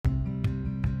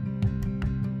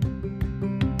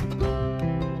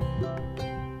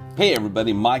Hey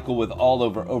everybody, Michael with All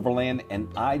Over Overland,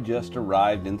 and I just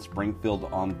arrived in Springfield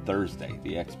on Thursday.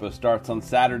 The expo starts on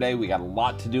Saturday. We got a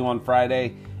lot to do on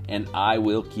Friday, and I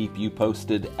will keep you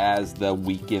posted as the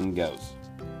weekend goes.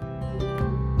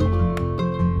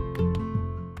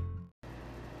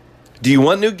 Do you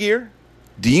want new gear?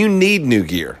 Do you need new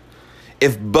gear?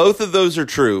 If both of those are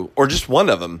true, or just one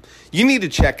of them, you need to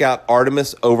check out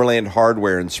Artemis Overland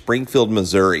Hardware in Springfield,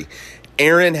 Missouri.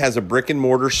 Aaron has a brick and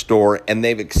mortar store, and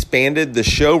they've expanded the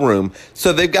showroom,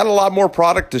 so they've got a lot more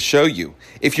product to show you.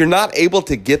 If you're not able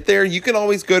to get there, you can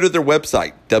always go to their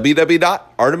website,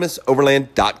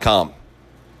 www.artemisoverland.com.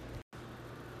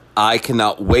 I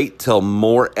cannot wait till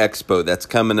More Expo. That's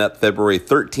coming up February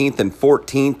 13th and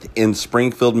 14th in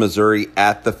Springfield, Missouri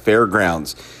at the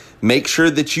fairgrounds. Make sure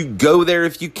that you go there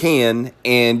if you can,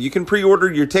 and you can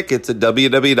pre-order your tickets at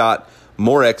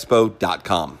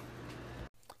www.moreexpo.com.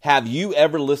 Have you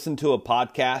ever listened to a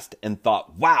podcast and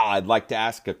thought, wow, I'd like to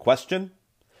ask a question?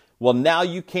 Well, now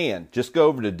you can. Just go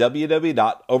over to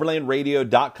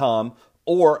www.overlandradio.com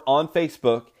or on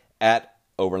Facebook at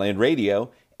Overland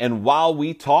Radio. And while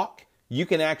we talk, you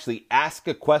can actually ask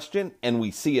a question and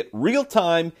we see it real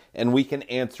time and we can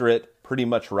answer it pretty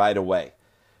much right away.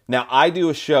 Now, I do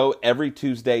a show every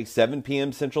Tuesday, 7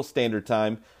 p.m. Central Standard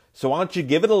Time. So why don't you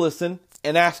give it a listen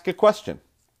and ask a question?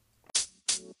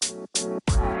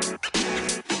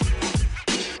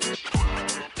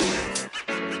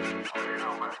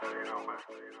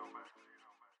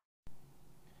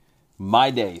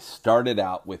 My day started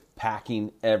out with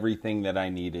packing everything that I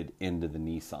needed into the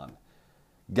Nissan.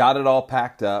 Got it all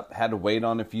packed up, had to wait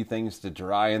on a few things to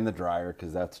dry in the dryer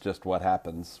because that's just what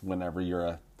happens whenever you're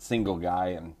a single guy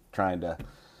and trying to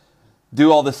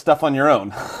do all this stuff on your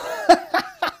own.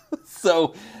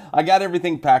 So I got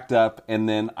everything packed up, and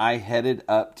then I headed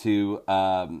up to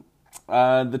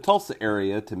the Tulsa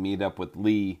area to meet up with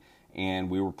Lee, and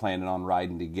we were planning on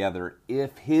riding together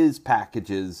if his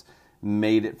packages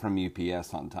made it from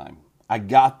UPS on time. I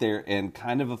got there, and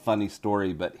kind of a funny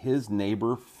story, but his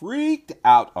neighbor freaked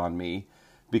out on me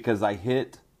because I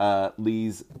hit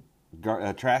Lee's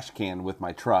trash can with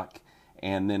my truck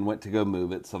and then went to go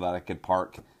move it so that I could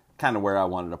park kind of where I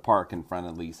wanted to park in front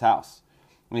of Lee's house.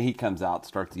 And he comes out,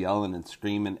 starts yelling and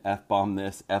screaming, F-bomb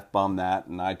this, F-bomb that,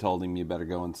 and I told him, you better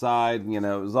go inside. You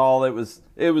know, it was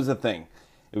a thing.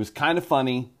 It was kind of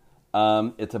funny.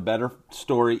 It's a better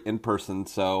story in person,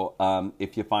 so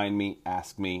if you find me,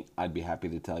 ask me. I'd be happy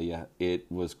to tell you. It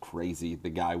was crazy. The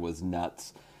guy was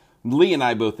nuts. Lee and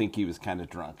I both think he was kind of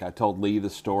drunk. I told Lee the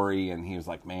story, and he was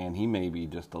like, man, he may be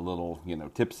just a little,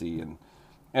 tipsy and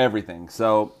everything.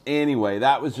 So anyway,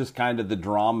 that was just kind of the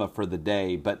drama for the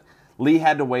day, but Lee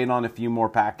had to wait on a few more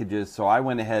packages, so I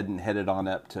went ahead and headed on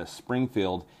up to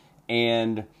Springfield,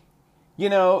 and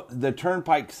the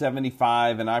Turnpike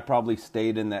 75, and I probably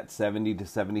stayed in that 70 to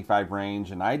 75 range,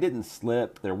 and I didn't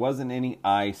slip. There wasn't any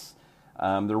ice.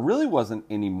 There really wasn't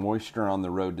any moisture on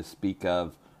the road to speak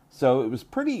of, so it was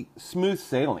pretty smooth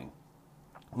sailing.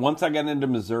 Once I got into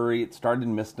Missouri, it started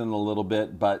misting a little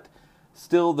bit, but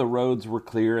still the roads were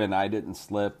clear, and I didn't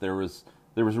slip. There was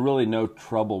really no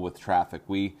trouble with traffic.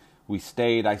 We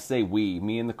stayed, I say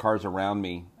me and the cars around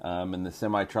me and the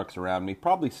semi-trucks around me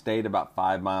probably stayed about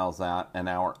 5 miles an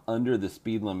hour under the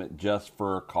speed limit just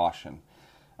for caution.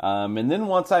 And then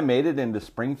once I made it into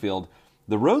Springfield,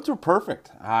 the roads were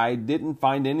perfect. I didn't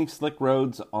find any slick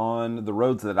roads on the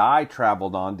roads that I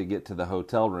traveled on to get to the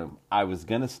hotel room. I was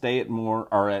going to stay at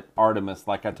Artemis,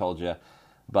 like I told you,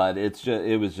 but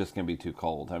it was just going to be too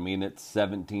cold. I mean, it's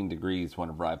 17 degrees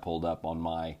whenever I pulled up on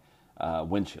my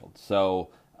windshield.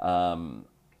 So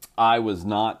I was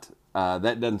not,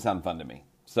 that doesn't sound fun to me.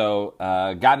 So,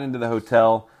 got into the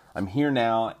hotel. I'm here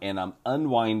now, and I'm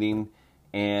unwinding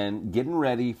and getting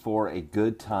ready for a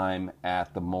good time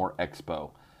at the More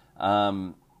Expo.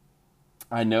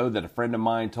 I know that a friend of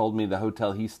mine told me the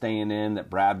hotel he's staying in, that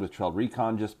Brad with Trail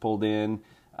Recon just pulled in.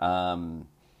 A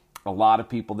lot of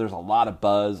people, there's a lot of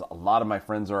buzz. A lot of my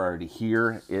friends are already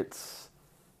here. It's,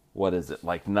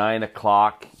 like 9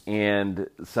 o'clock, and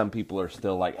some people are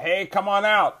still like, hey, come on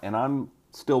out. And I'm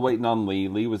still waiting on Lee.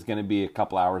 Lee was going to be a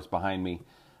couple hours behind me.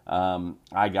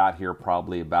 I got here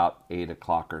probably about 8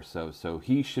 o'clock or so. So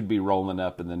he should be rolling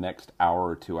up in the next hour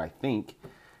or two, I think.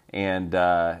 And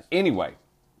anyway,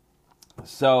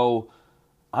 so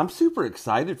I'm super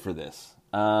excited for this.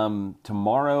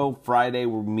 Tomorrow, Friday,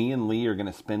 me and Lee are going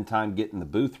to spend time getting the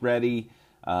booth ready,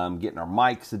 getting our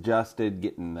mics adjusted,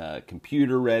 getting the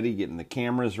computer ready, getting the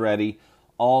cameras ready,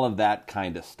 all of that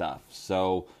kind of stuff.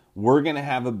 So we're going to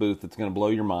have a booth that's going to blow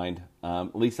your mind.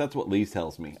 At least that's what Lee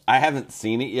tells me. I haven't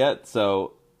seen it yet,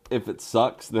 so if it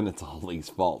sucks, then it's all Lee's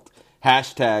fault.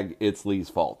 Hashtag it's Lee's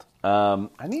fault.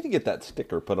 I need to get that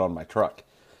sticker put on my truck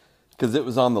because it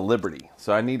was on the Liberty.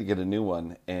 So I need to get a new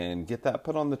one and get that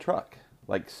put on the truck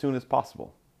like soon as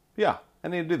possible. Yeah, I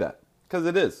need to do that because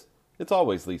it is. It's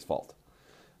always Lee's fault.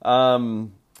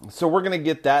 So we're going to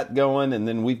get that going, and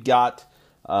then we've got,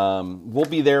 we'll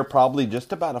be there probably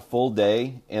just about a full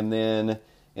day, and then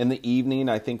in the evening,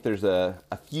 I think there's a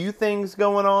few things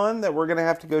going on that we're going to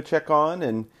have to go check on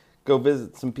and go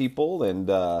visit some people, and,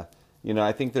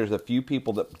 I think there's a few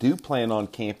people that do plan on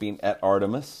camping at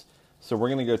Artemis, so we're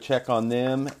going to go check on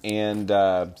them and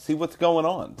see what's going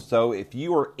on. So if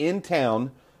you are in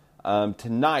town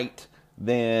tonight,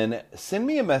 then send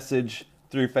me a message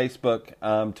through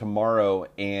Facebook tomorrow,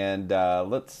 and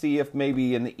let's see if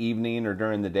maybe in the evening or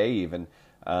during the day even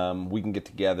we can get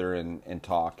together and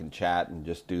talk and chat and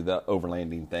just do the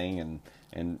overlanding thing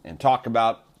and talk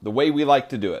about the way we like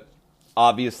to do it.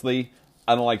 Obviously,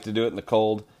 I don't like to do it in the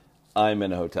cold. I'm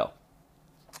in a hotel.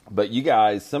 But you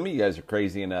guys, some of you guys are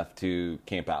crazy enough to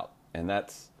camp out, and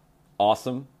that's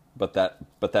awesome, but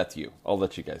that's you. I'll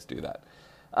let you guys do that.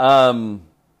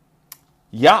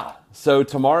 Yeah, so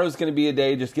tomorrow's going to be a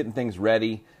day just getting things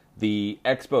ready. The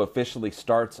expo officially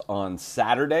starts on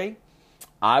Saturday.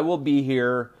 I will be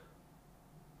here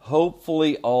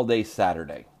hopefully all day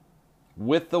Saturday.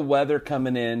 With the weather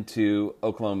coming into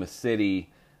Oklahoma City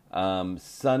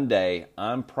Sunday,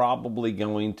 I'm probably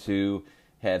going to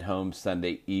head home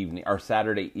Saturday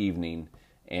evening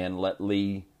and let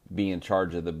Lee be in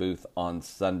charge of the booth on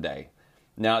Sunday.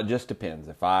 Now, it just depends.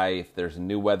 If there's a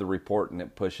new weather report and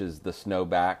it pushes the snow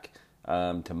back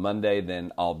to Monday,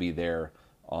 then I'll be there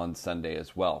on Sunday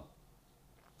as well.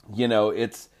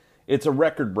 It's a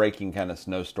record-breaking kind of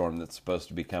snowstorm that's supposed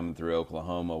to be coming through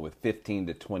Oklahoma with 15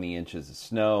 to 20 inches of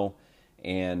snow,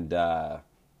 and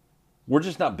we're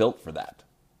just not built for that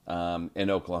in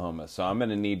Oklahoma. So I'm going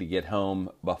to need to get home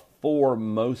before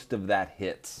most of that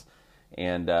hits,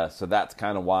 and so that's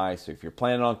kind of why. So if you're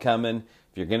planning on coming,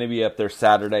 if you're going to be up there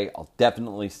Saturday, I'll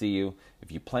definitely see you.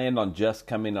 If you planned on just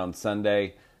coming on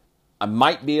Sunday, I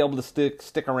might be able to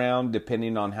stick around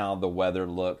depending on how the weather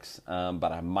looks,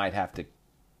 but I might have to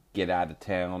get out of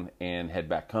town and head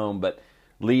back home. But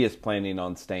Lee is planning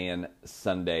on staying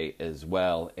Sunday as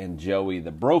well, and Joey,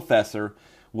 the Brofessor,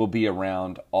 will be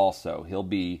around also. He'll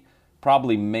be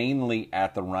probably mainly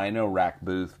at the Rhino Rack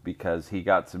booth because he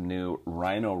got some new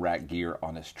Rhino Rack gear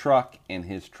on his truck, and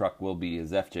his truck will be,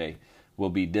 his FJ, will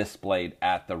be displayed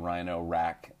at the Rhino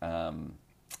Rack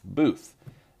booth.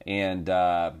 And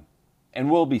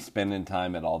we'll be spending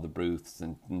time at all the booths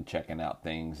and checking out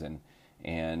things and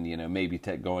maybe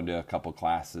going to a couple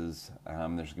classes. There's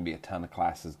going to be a ton of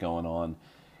classes going on.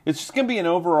 It's just going to be an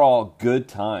overall good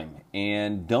time.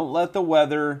 And don't let the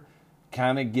weather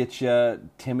kind of get you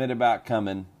timid about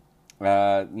coming.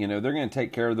 They're going to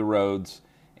take care of the roads.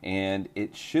 And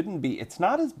it's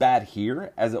not as bad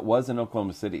here as it was in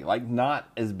Oklahoma City. Like, not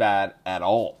as bad at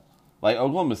all. Like,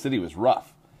 Oklahoma City was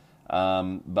rough.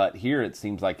 But here it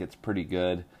seems like it's pretty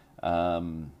good.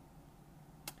 Even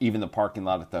the parking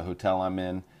lot at the hotel I'm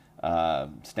in,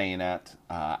 staying at,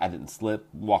 I didn't slip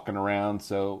walking around.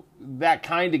 So that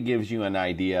kind of gives you an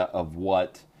idea of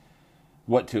what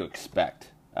to expect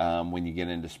when you get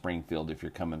into Springfield if you're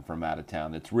coming from out of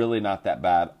town. It's really not that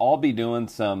bad. I'll be doing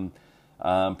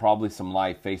probably some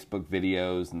live Facebook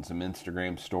videos and some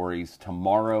Instagram stories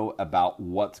tomorrow about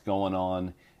what's going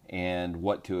on and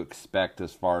what to expect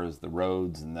as far as the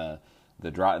roads and the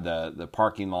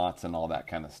parking lots and all that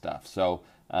kind of stuff. So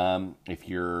if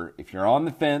you're on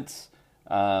the fence,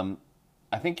 I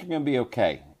think you're going to be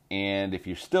okay. And if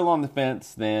you're still on the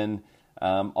fence, then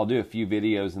I'll do a few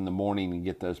videos in the morning and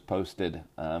get those posted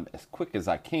as quick as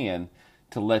I can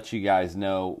to let you guys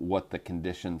know what the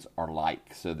conditions are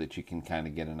like so that you can kind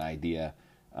of get an idea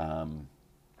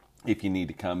if you need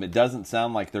to come. It doesn't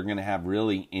sound like they're going to have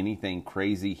really anything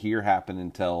crazy here happen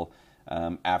until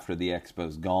after the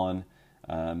expo's gone.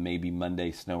 Maybe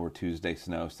Monday snow or Tuesday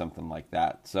snow, something like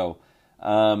that. So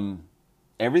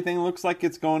everything looks like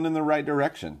it's going in the right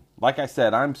direction. Like I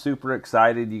said, I'm super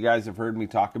excited. You guys have heard me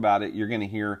talk about it. You're going to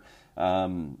hear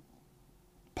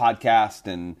podcast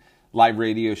and live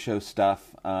radio show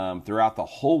stuff throughout the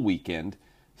whole weekend.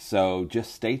 So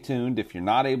just stay tuned. If you're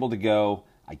not able to go,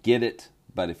 I get it.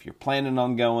 But if you're planning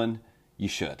on going, you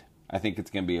should. I think it's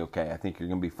going to be okay. I think you're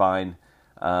going to be fine.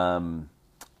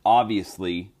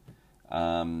 Obviously,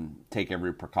 take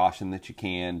every precaution that you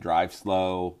can. Drive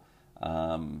slow.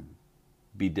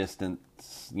 Be distant,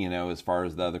 as far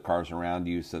as the other cars around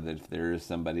you, so that if there is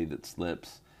somebody that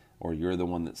slips or you're the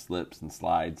one that slips and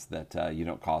slides, that you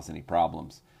don't cause any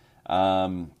problems.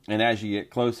 And as you get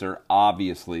closer,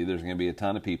 obviously, there's going to be a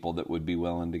ton of people that would be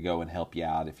willing to go and help you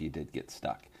out if you did get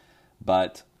stuck.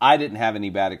 But I didn't have any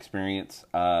bad experience.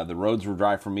 The roads were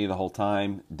dry for me the whole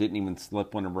time. Didn't even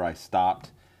slip whenever I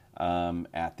stopped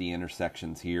at the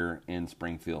intersections here in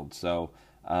Springfield. So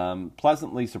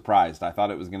pleasantly surprised. I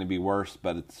thought it was going to be worse,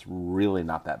 but it's really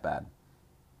not that bad.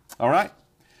 All right.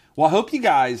 Well, I hope you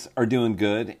guys are doing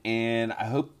good, and I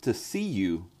hope to see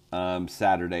you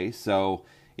Saturday. So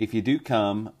if you do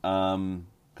come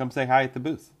say hi at the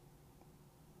booth.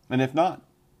 And if not,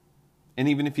 and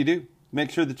even if you do, make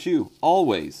sure that you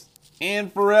always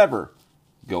and forever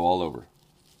go all over.